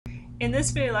In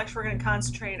this video lecture, we're going to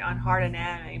concentrate on heart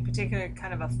anatomy, in particular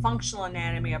kind of a functional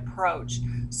anatomy approach.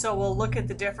 So we'll look at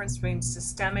the difference between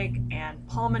systemic and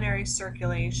pulmonary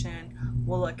circulation.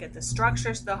 We'll look at the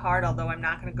structures of the heart, although I'm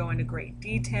not going to go into great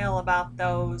detail about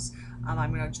those.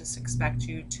 I'm going to just expect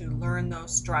you to learn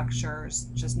those structures,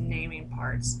 just naming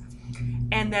parts.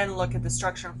 And then look at the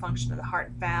structure and function of the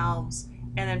heart valves.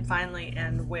 And then finally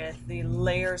end with the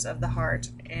layers of the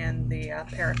heart and the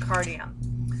pericardium.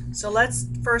 So let's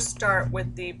first start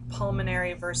with the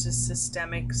pulmonary versus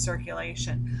systemic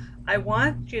circulation. I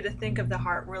want you to think of the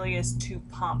heart really as two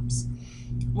pumps.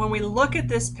 When we look at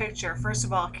this picture, first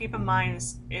of all, keep in mind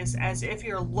is as if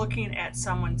you're looking at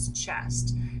someone's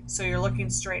chest. So you're looking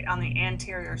straight on the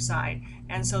anterior side.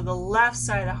 And so the left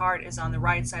side of the heart is on the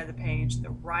right side of the page.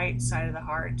 The right side of the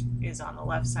heart is on the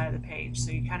left side of the page.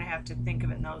 So you kind of have to think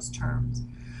of it in those terms.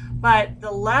 But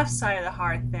the left side of the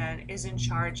heart then is in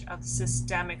charge of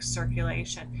systemic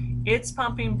circulation. It's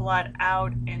pumping blood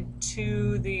out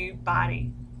into the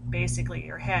body, basically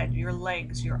your head, your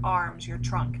legs, your arms, your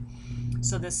trunk.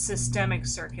 So the systemic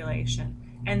circulation.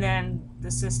 And then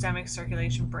the systemic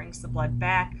circulation brings the blood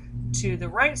back to the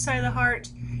right side of the heart.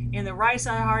 And the right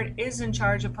side of the heart is in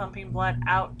charge of pumping blood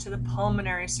out to the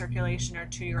pulmonary circulation or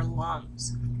to your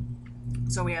lungs.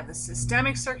 So we have the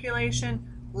systemic circulation.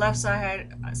 Left side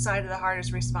of the heart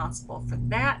is responsible for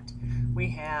that. We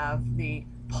have the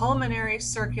pulmonary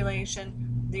circulation.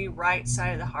 The right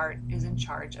side of the heart is in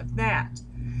charge of that.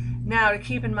 Now, to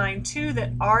keep in mind too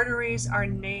that arteries are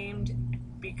named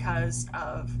because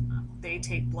they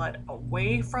take blood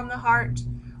away from the heart,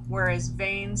 whereas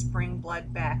veins bring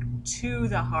blood back to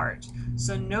the heart.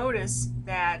 So notice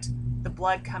that the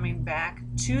blood coming back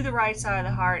to the right side of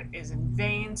the heart is in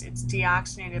veins. It's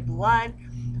deoxygenated blood.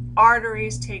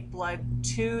 Arteries take blood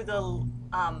to the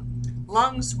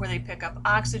lungs where they pick up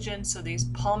oxygen. So these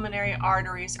pulmonary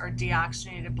arteries are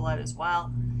deoxygenated blood as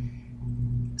well.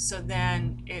 So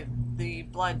then the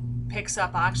blood picks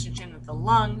up oxygen at the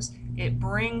lungs. It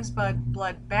brings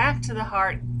blood back to the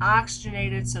heart,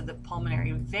 oxygenated. So the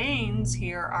pulmonary veins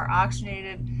here are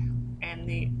oxygenated, and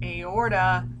the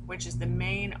aorta, which is the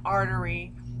main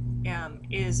artery,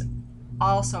 is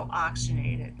also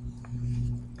oxygenated.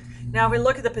 Now, if we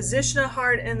look at the position of the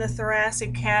heart in the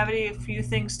thoracic cavity, a few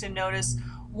things to notice.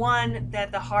 One,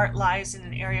 that the heart lies in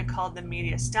an area called the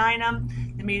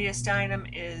mediastinum. The mediastinum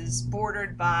is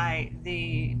bordered by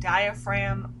the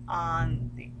diaphragm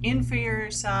on the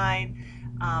inferior side,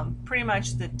 pretty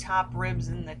much the top ribs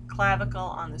and the clavicle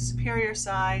on the superior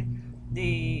side,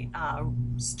 the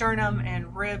sternum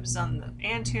and ribs on the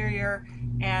anterior,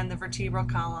 and the vertebral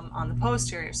column on the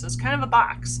posterior. So it's kind of a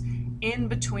box in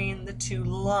between the two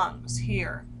lungs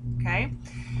here, okay?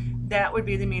 That would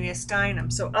be the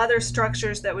mediastinum. So other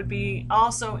structures that would be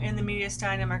also in the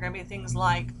mediastinum are going to be things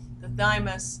like the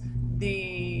thymus,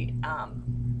 the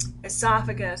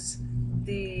esophagus,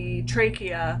 the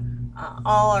trachea,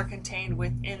 all are contained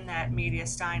within that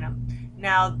mediastinum.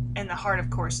 Now, and the heart,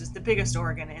 of course, is the biggest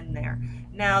organ in there.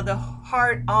 Now, the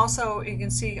heart also, you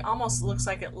can see, almost looks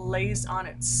like it lays on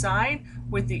its side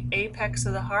with the apex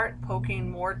of the heart poking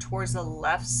more towards the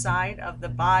left side of the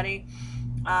body.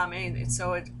 And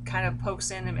so it kind of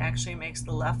pokes in and actually makes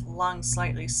the left lung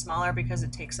slightly smaller because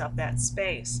it takes up that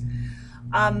space.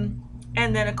 And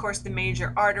then, of course, the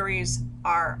major arteries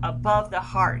are above the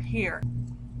heart here.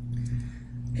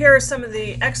 Here are some of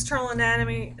the external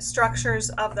anatomy structures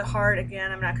of the heart.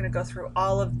 Again, I'm not going to go through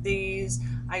all of these.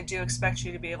 I do expect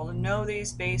you to be able to know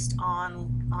these based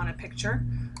on a picture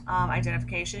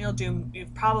identification.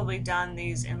 You've probably done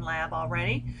these in lab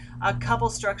already. A couple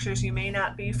structures you may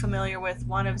not be familiar with.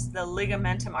 One is the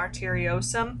ligamentum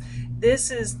arteriosum.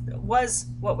 This was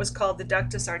what was called the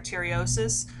ductus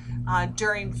arteriosus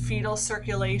during fetal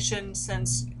circulation.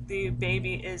 Since the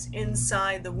baby is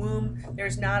inside the womb,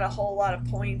 there's not a whole lot of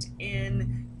point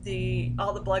in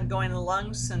all the blood going to the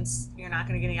lungs, since you're not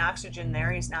going to get any oxygen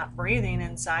there. He's not breathing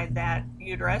inside that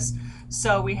uterus.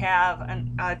 So we have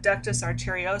a ductus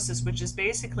arteriosus, which is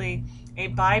basically a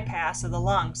bypass of the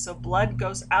lungs. So blood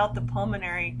goes out the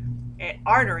pulmonary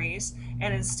arteries,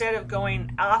 and instead of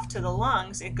going off to the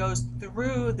lungs, it goes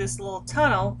through this little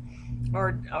tunnel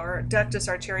or ductus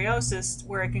arteriosus,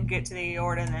 where it can get to the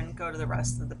aorta and then go to the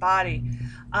rest of the body.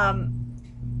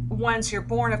 Once you're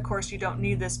born, of course, you don't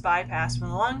need this bypass from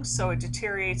the lungs, so it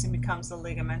deteriorates and becomes the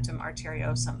ligamentum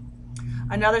arteriosum.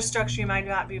 Another structure you might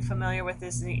not be familiar with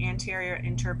is the anterior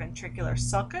interventricular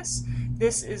sulcus.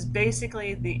 This is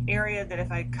basically the area that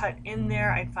if I cut in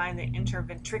there, I'd find the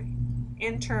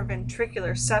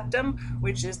interventricular septum,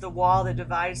 which is the wall that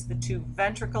divides the two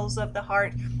ventricles of the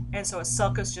heart. And so a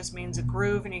sulcus just means a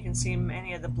groove, and you can see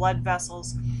many of the blood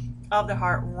vessels of the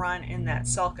heart run in that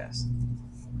sulcus.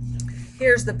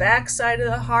 Here's the back side of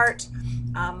the heart.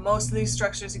 Most of these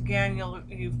structures, again,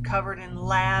 you've covered in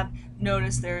lab.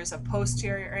 Notice there's a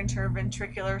posterior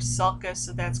interventricular sulcus,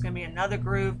 so that's going to be another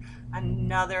groove,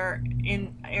 another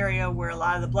area where a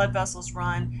lot of the blood vessels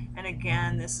run. And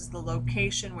again, this is the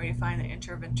location where you find the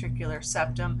interventricular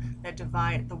septum, that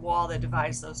the wall that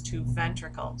divides those two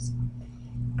ventricles.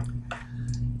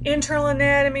 Internal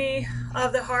anatomy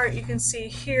of the heart, you can see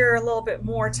here a little bit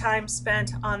more time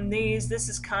spent on these. This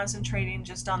is concentrating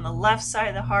just on the left side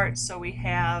of the heart, so we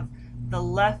have the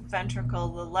left ventricle,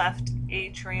 the left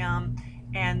atrium,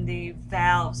 and the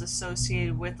valves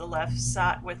associated with the left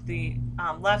side. With the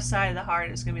left side of the heart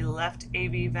is going to be the left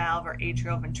AV valve or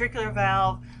atrioventricular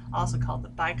valve, also called the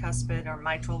bicuspid or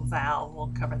mitral valve.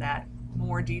 We'll cover that in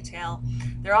more detail.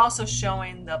 They're also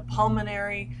showing the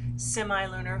pulmonary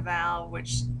semilunar valve,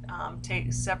 which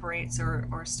separates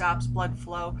or stops blood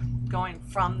flow going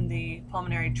from the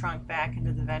pulmonary trunk back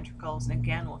into the ventricles. And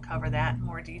again, we'll cover that in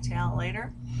more detail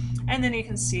later. And then you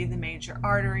can see the major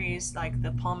arteries like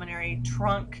the pulmonary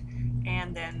trunk,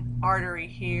 and then artery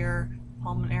here,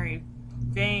 pulmonary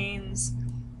veins,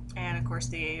 and of course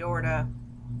the aorta.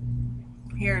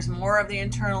 Here's more of the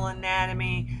internal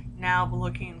anatomy. Now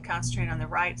we're concentrating on the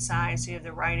right side. So you have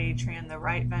the right atrium, the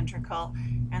right ventricle,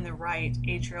 and the right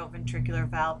atrioventricular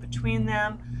valve between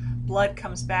them. Blood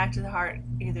comes back to the heart,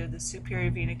 either the superior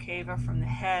vena cava from the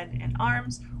head and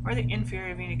arms, or the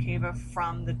inferior vena cava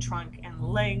from the trunk and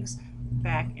legs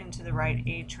back into the right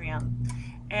atrium.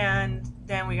 And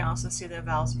then we also see the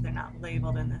valves, but they're not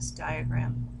labeled in this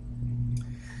diagram.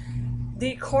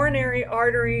 The coronary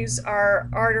arteries are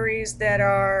arteries that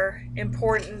are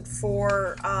important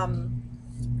for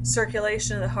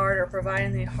circulation of the heart, or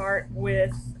providing the heart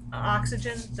with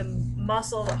oxygen. The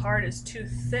muscle of the heart is too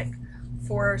thick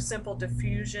for simple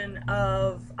diffusion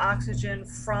of oxygen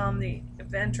from the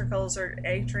ventricles or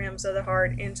atriums of the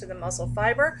heart into the muscle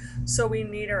fiber. So we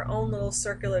need our own little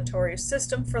circulatory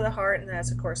system for the heart, and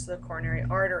that's of course the coronary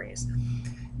arteries.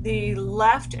 The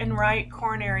left and right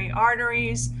coronary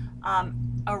arteries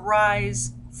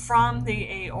arise from the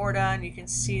aorta, and you can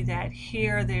see that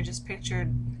here. They're just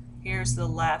pictured. Here's the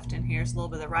left and here's a little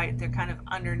bit of the right. They're kind of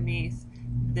underneath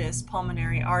this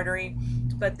pulmonary artery,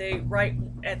 but they right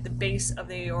at the base of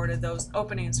the aorta, those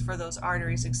openings for those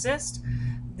arteries exist.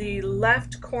 The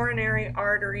left coronary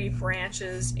artery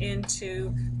branches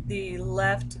into the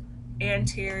left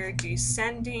anterior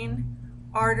descending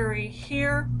artery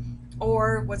here,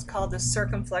 or what's called the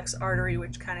circumflex artery,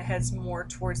 which kind of heads more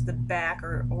towards the back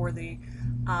or the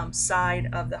side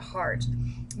of the heart.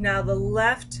 Now the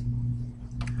left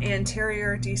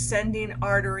anterior descending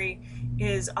artery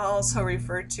is also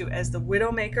referred to as the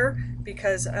widowmaker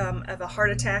because of a heart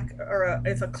attack, or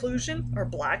if occlusion or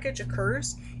blockage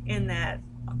occurs in that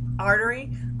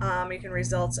artery, it can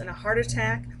result in a heart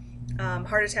attack.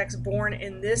 Heart attacks born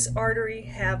in this artery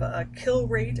have a kill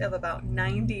rate of about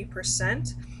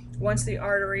 90%. Once the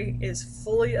artery is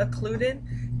fully occluded,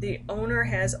 the owner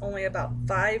has only about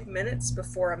 5 minutes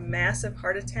before a massive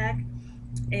heart attack,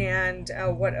 and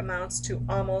what amounts to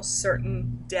almost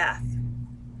certain death.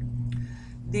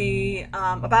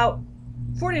 About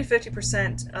 40 to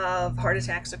 50% of heart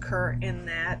attacks occur in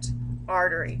that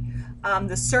artery.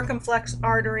 The circumflex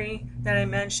artery that I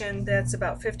mentioned, that's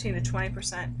about 15 to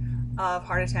 20% of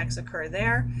heart attacks occur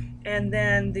there. And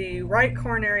then the right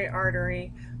coronary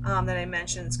artery that I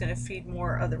mentioned is going to feed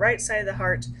more of the right side of the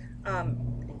heart.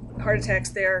 Heart attacks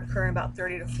there occur in about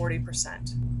 30 to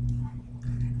 40%.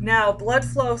 Now, blood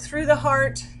flow through the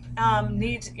heart,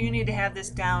 you need to have this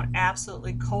down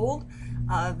absolutely cold.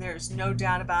 There's no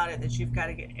doubt about it that you've got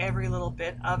to get every little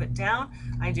bit of it down.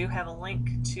 I do have a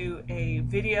link to a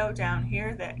video down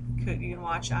here that you can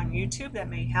watch on YouTube that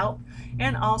may help.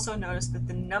 And also notice that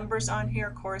the numbers on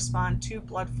here correspond to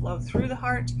blood flow through the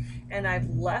heart, and I've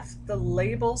left the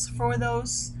labels for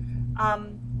those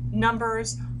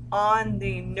numbers on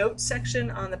the notes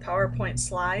section on the PowerPoint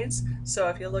slides. So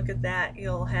if you look at that,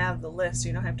 you'll have the list.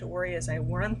 You don't have to worry as I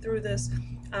run through this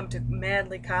to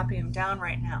madly copy them down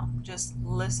right now. Just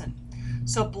listen.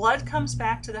 So blood comes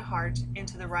back to the heart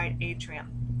into the right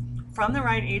atrium. From the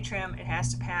right atrium, it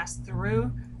has to pass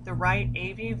through the right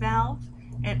AV valve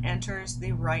and enters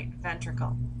the right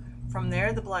ventricle. From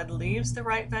there, the blood leaves the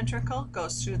right ventricle,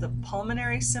 goes through the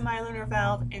pulmonary semilunar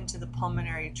valve into the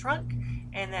pulmonary trunk,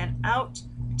 and then out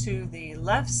to the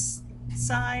left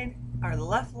side, or the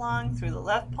left lung, through the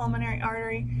left pulmonary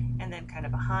artery, and then kind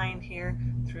of behind here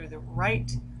through the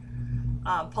right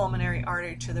pulmonary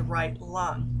artery to the right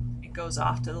lung. It goes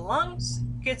off to the lungs,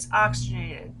 gets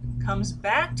oxygenated, comes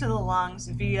back to the lungs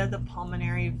via the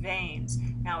pulmonary veins.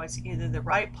 Now it's either the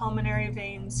right pulmonary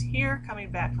veins here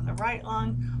coming back from the right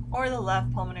lung or the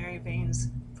left pulmonary veins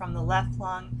from the left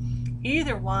lung.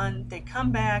 Either one, they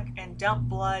come back and dump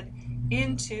blood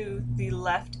into the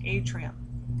left atrium.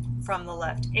 From the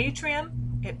left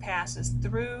atrium, it passes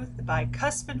through the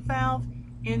bicuspid valve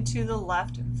into the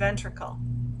left ventricle.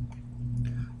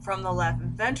 From the left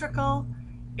ventricle,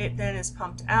 it then is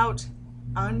pumped out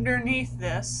underneath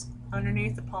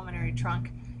the pulmonary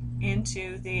trunk,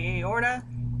 into the aorta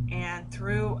and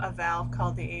through a valve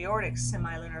called the aortic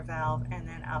semilunar valve, and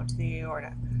then out to the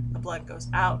aorta. The blood goes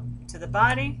out to the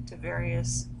body, to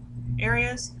various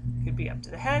areas. Could be up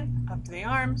to the head, up to the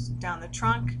arms, down the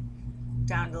trunk,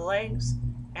 down to the legs,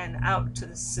 and out to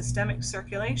the systemic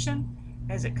circulation.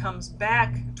 As it comes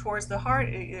back towards the heart,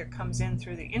 it either comes in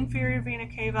through the inferior vena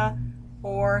cava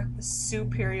or the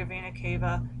superior vena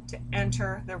cava to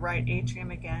enter the right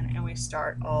atrium again, and we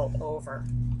start all over.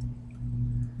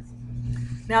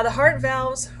 Now the heart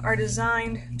valves are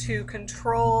designed to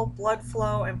control blood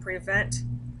flow and prevent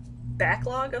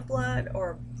backlog of blood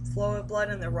or flow of blood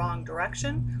in the wrong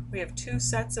direction. We have two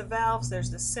sets of valves.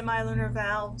 There's the semilunar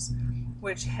valves,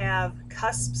 which have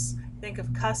cusps. Think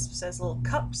of cusps as little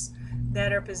cups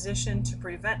that are positioned to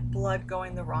prevent blood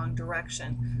going the wrong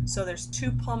direction. So there's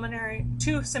two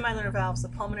semilunar valves, the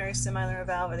pulmonary semilunar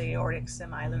valve and the aortic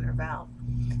semilunar valve.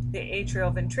 The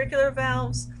atrioventricular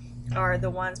valves are the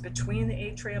ones between the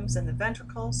atriums and the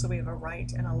ventricles, so we have a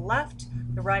right and a left.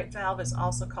 The right valve is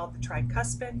also called the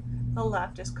tricuspid. The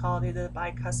left is called either the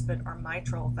bicuspid or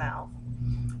mitral valve.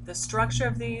 The structure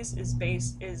of these is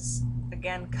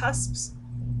again cusps.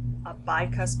 A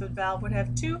bicuspid valve would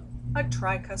have two, a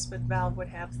tricuspid valve would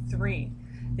have three.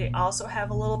 They also have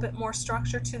a little bit more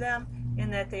structure to them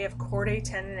in that they have chordae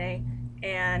tendineae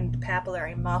and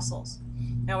papillary muscles.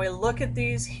 Now we look at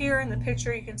these here in the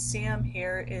picture, you can see them.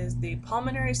 Here is the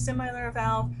pulmonary semilunar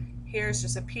valve. Here's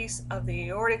just a piece of the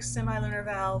aortic semilunar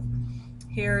valve.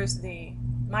 Here's the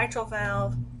mitral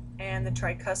valve and the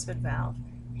tricuspid valve.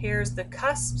 Here's the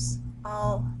cusps,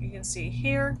 all you can see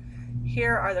here.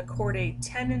 Here are the chordae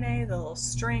tendineae, the little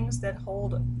strings that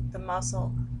hold the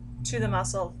muscle to the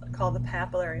muscle called the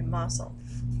papillary muscle.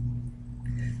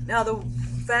 Now the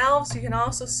valves you can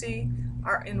also see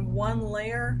are in one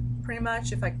layer pretty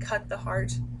much. If I cut the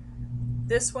heart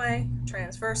this way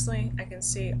transversely, I can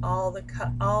see all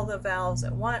the valves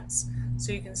at once.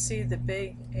 So you can see the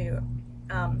big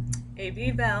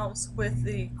AV valves with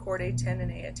the chordae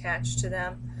tendineae attached to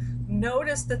them.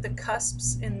 Notice that the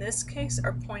cusps in this case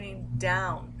are pointing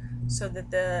down, so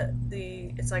that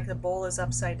it's like the bowl is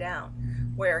upside down,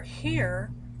 where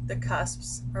here the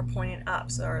cusps are pointing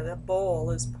up, so the bowl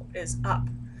is up.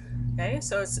 Okay,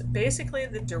 so it's basically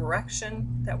the direction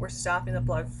that we're stopping the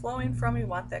blood flowing from. We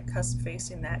want that cusp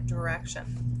facing that direction.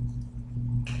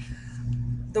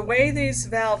 The way these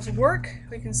valves work,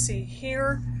 we can see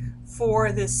here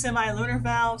for the semilunar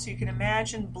valves, you can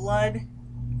imagine blood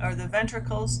or the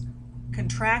ventricles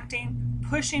contracting,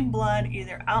 pushing blood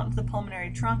either out into the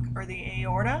pulmonary trunk or the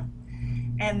aorta,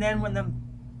 and then when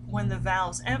the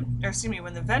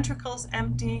ventricles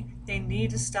empty, they need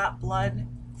to stop blood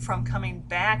from coming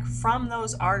back from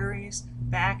those arteries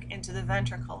back into the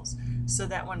ventricles, so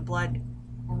that when blood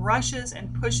rushes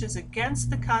and pushes against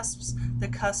the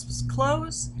cusps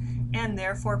close and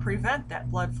therefore prevent that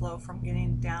blood flow from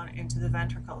getting down into the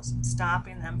ventricles,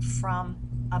 stopping them from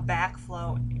a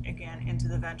backflow again into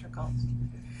the ventricles.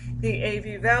 The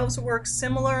AV valves work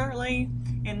similarly.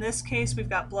 In this case, we've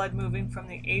got blood moving from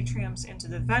the atriums into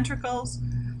the ventricles,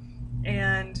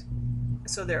 and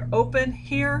so they're open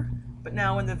here. But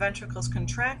now when the ventricles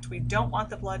contract, we don't want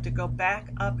the blood to go back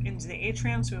up into the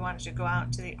atriums. We want it to go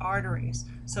out to the arteries.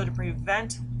 So to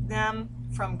prevent them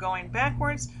from going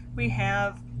backwards, we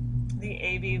have the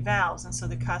AV valves, and so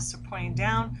the cusps are pointing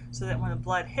down so that when the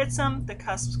blood hits them, the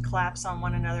cusps collapse on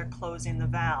one another, closing the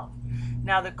valve.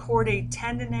 Now the chordae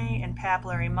tendineae and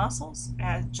papillary muscles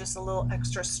add just a little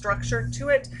extra structure to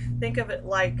it. Think of it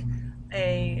like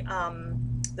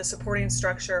the supporting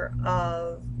structure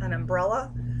of an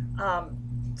umbrella,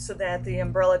 so that the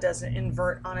umbrella doesn't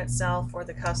invert on itself, or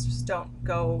the cusps don't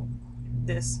go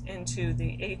into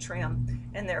the atrium,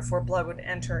 and therefore blood would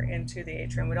enter into the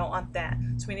atrium. We don't want that.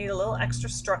 So we need a little extra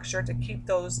structure to keep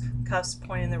those cusps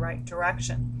pointing in the right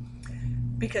direction,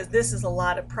 because this is a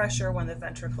lot of pressure when the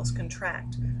ventricles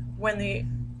contract. When the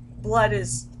blood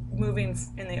is moving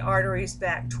in the arteries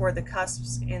back toward the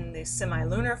cusps in the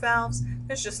semilunar valves,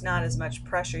 there's just not as much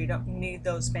pressure. You don't need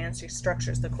those fancy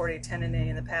structures, the chordae tendineae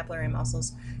and the papillary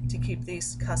muscles, to keep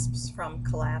these cusps from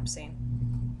collapsing.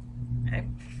 Okay.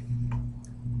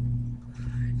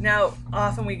 Now,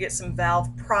 often we get some valve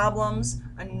problems.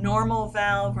 A normal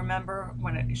valve, remember,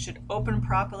 when it should open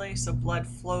properly so blood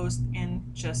flows in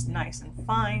just nice and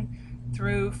fine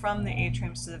through from the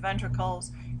atriums to the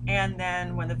ventricles. And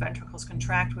then when the ventricles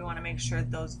contract, we want to make sure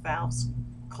those valves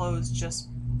close just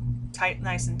tight,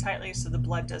 nice and tightly, so the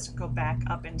blood doesn't go back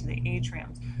up into the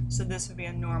atriums. So this would be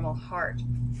a normal heart.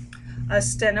 A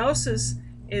stenosis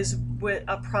is with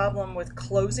a problem with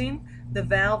closing. The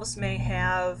valves may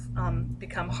have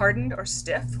become hardened or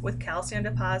stiff with calcium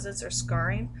deposits or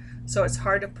scarring, so it's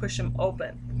hard to push them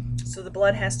open. So the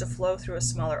blood has to flow through a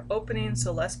smaller opening,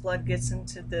 so less blood gets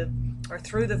into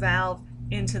through the valve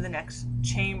into the next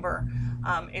chamber.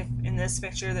 If in this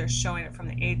picture they're showing it from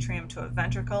the atrium to a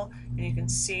ventricle, and you can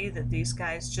see that these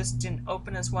guys just didn't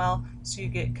open as well, so you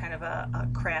get kind of a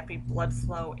crappy blood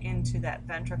flow into that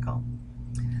ventricle.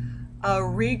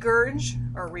 Regurg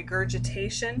or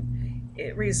regurgitation,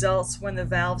 it results when the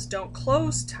valves don't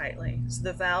close tightly. So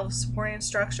the valve supporting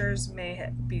structures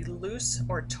may be loose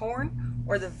or torn,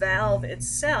 or the valve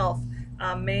itself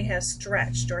may have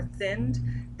stretched or thinned.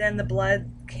 Then the blood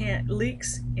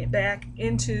leaks back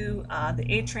into the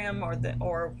atrium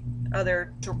or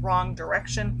other wrong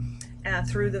direction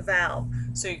through the valve.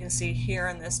 So you can see here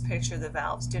in this picture the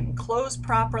valves didn't close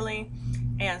properly,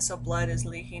 and so blood is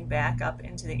leaking back up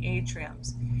into the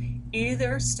atriums.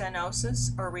 Either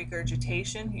stenosis or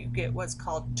regurgitation, you get what's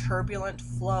called turbulent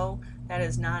flow. That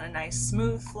is not a nice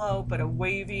smooth flow, but a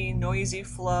wavy, noisy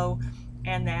flow,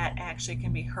 and that actually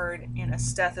can be heard in a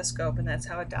stethoscope, and that's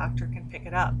how a doctor can pick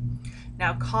it up.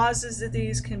 Now, causes of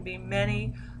these can be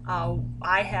many.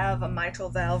 I have a mitral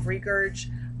valve regurg,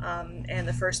 and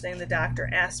the first thing the doctor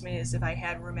asked me is if I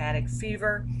had rheumatic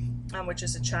fever, which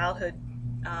is a childhood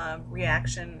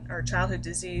reaction or childhood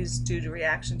disease due to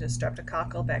reaction to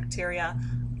streptococcal bacteria.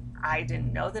 I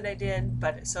didn't know that I did,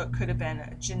 but so it could have been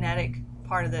a genetic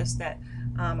part of this that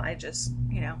I just,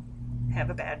 have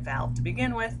a bad valve to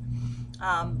begin with.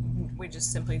 We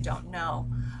just simply don't know.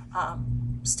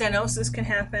 Stenosis can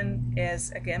happen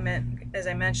as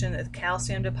I mentioned, with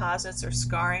calcium deposits or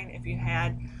scarring. If you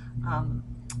had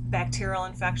bacterial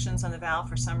infections on the valve,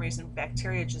 for some reason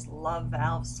bacteria just love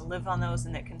valves to live on those,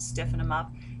 and it can stiffen them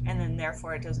up, and then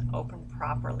therefore it doesn't open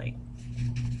properly.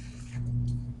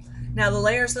 Now the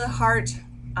layers of the heart,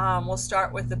 we'll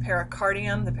start with the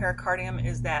pericardium. The pericardium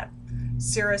is that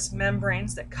serous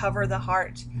membranes that cover the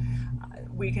heart.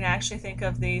 We can actually think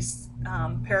of these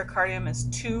pericardium as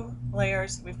two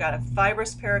layers. We've got a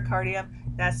fibrous pericardium,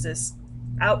 that's this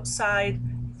outside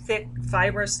thick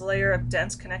fibrous layer of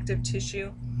dense connective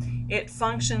tissue. It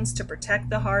functions to protect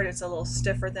the heart. It's a little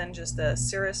stiffer than just the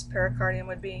serous pericardium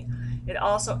would be. It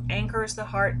also anchors the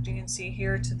heart, you can see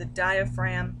here, to the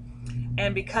diaphragm.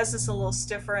 And because it's a little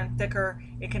stiffer and thicker,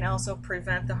 it can also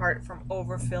prevent the heart from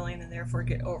overfilling and therefore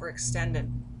get overextended.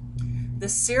 The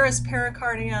serous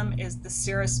pericardium is the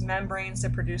serous membranes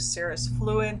that produce serous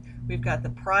fluid. We've got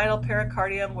the parietal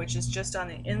pericardium, which is just on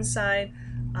the inside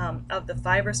of the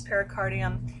fibrous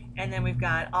pericardium. And then we've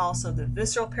got also the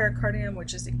visceral pericardium,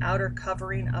 which is the outer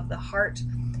covering of the heart.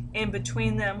 In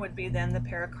between them would be then the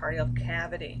pericardial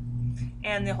cavity.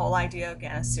 And the whole idea,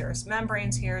 again, of serous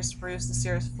membranes here is to produce the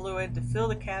serous fluid to fill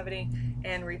the cavity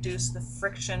and reduce the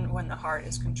friction when the heart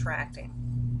is contracting.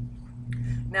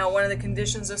 Now, one of the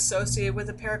conditions associated with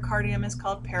the pericardium is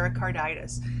called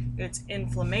pericarditis. It's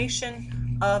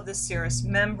inflammation of the serous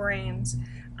membranes.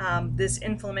 This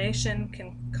inflammation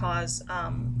can cause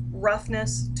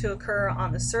roughness to occur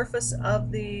on the surface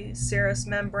of the serous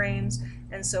membranes,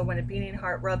 and so when a beating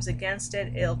heart rubs against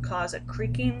it, it'll cause a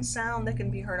creaking sound that can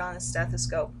be heard on a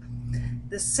stethoscope.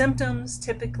 The symptoms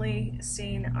typically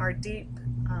seen are deep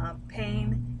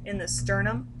pain in the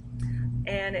sternum,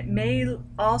 and it may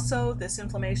also, this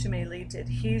inflammation may lead to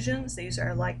adhesions. These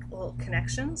are like little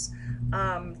connections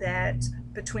that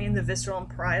between the visceral and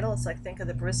parietal. It's like, think of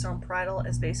the visceral and parietal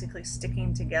as basically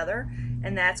sticking together,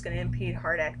 and that's going to impede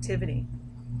heart activity.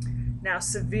 Now,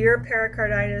 severe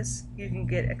pericarditis, you can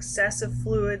get excessive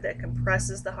fluid that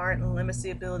compresses the heart and limits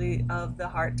the ability of the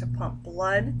heart to pump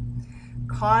blood.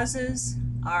 Causes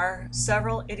are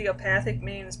several. Idiopathic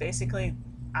means basically,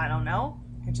 I don't know,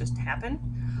 it just happened.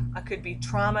 It could be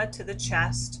trauma to the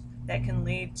chest that can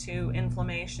lead to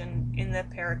inflammation in the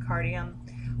pericardium.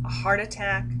 A heart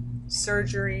attack,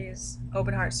 surgeries,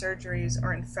 open heart surgeries,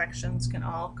 or infections can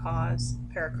all cause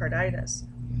pericarditis.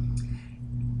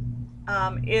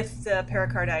 If the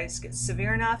pericarditis gets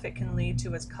severe enough, it can lead to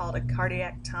what's called a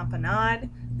cardiac tamponade.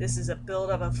 This is a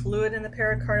buildup of fluid in the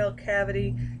pericardial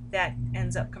cavity that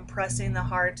ends up compressing the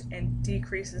heart and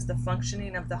decreases the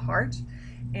functioning of the heart.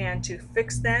 And to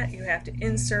fix that, you have to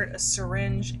insert a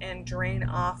syringe and drain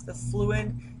off the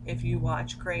fluid. If you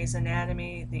watch Grey's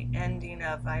Anatomy, the ending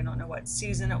of, I don't know what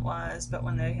season it was, but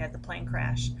when they had the plane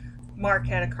crash, Mark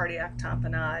had a cardiac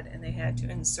tamponade and they had to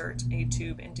insert a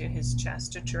tube into his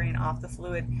chest to drain off the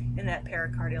fluid in that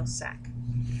pericardial sac.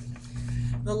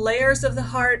 The layers of the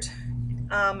heart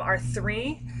are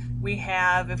three. We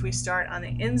have, if we start on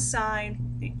the inside,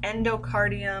 the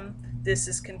endocardium. This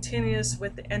is continuous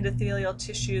with the endothelial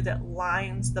tissue that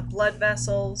lines the blood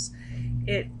vessels.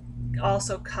 It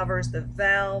also covers the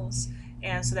valves,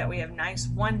 and so that we have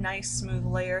one nice smooth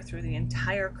layer through the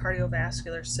entire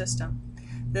cardiovascular system.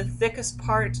 The thickest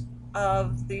part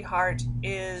of the heart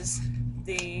is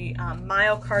the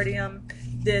myocardium.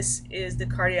 This is the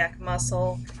cardiac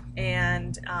muscle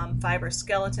and fibrous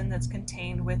skeleton that's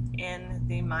contained within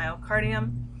the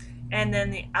myocardium. And then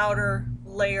the outer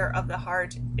layer of the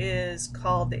heart is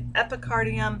called the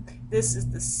epicardium. This is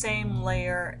the same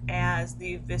layer as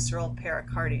the visceral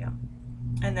pericardium.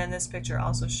 And then this picture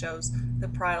also shows the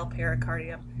parietal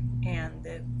pericardium and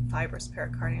the fibrous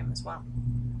pericardium as well.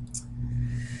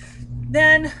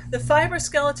 Then the fibrous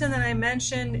skeleton that I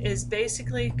mentioned is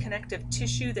basically connective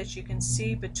tissue that you can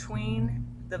see between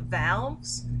the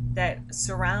valves that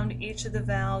surround each of the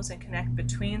valves and connect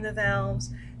between the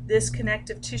valves. This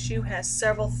connective tissue has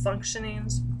several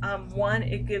functionings. One,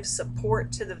 it gives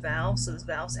support to the valves, so the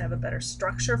valves have a better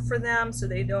structure for them so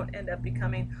they don't end up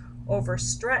becoming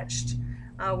overstretched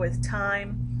with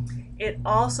time. It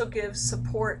also gives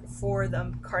support for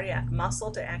the cardiac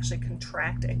muscle to actually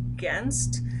contract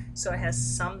against, so it has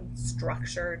some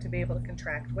structure to be able to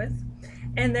contract with.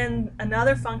 And then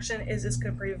another function is this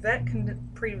can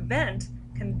prevent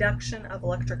conduction of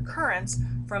electric currents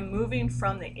from moving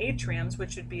from the atriums,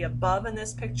 which would be above in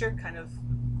this picture, kind of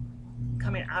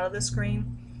coming out of the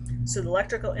screen. So the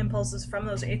electrical impulses from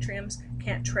those atriums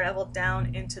can't travel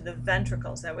down into the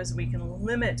ventricles. That way we can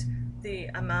limit the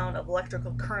amount of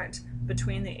electrical current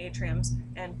between the atriums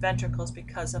and ventricles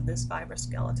because of this fibrous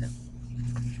skeleton.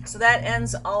 So that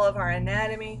ends all of our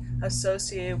anatomy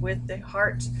associated with the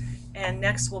heart. And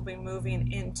next we'll be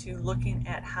moving into looking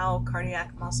at how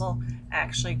cardiac muscle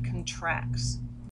actually contracts.